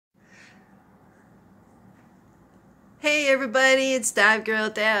Hey everybody, it's Dive Girl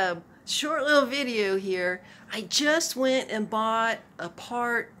Deb. Short little video here. I just went and bought a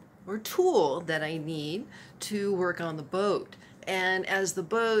part or tool that I need to work on the boat. And as the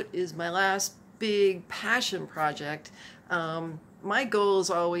boat is my last big passion project, my goal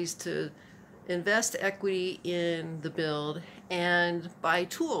is always to invest equity in the build and buy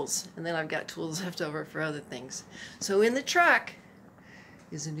tools. And then I've got tools left over for other things. So in the truck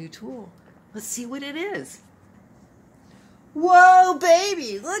is a new tool. Let's see what it is. Whoa,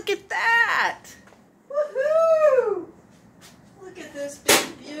 baby, look at that! Woohoo! Look at this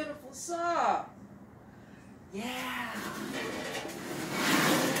big, beautiful saw. Yeah.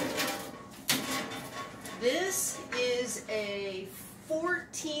 This is a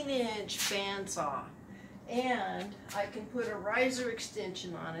 14-inch bandsaw, and I can put a riser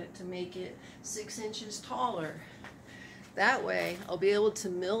extension on it to make it 6 inches taller. That way, I'll be able to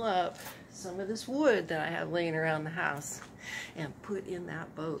mill up some of this wood that I have laying around the house and put in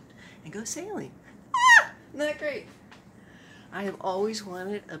that boat and go sailing. Ah! Isn't that great? I have always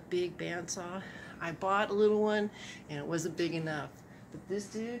wanted a big bandsaw. I bought a little one and it wasn't big enough. But this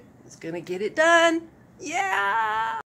dude is gonna get it done. Yeah!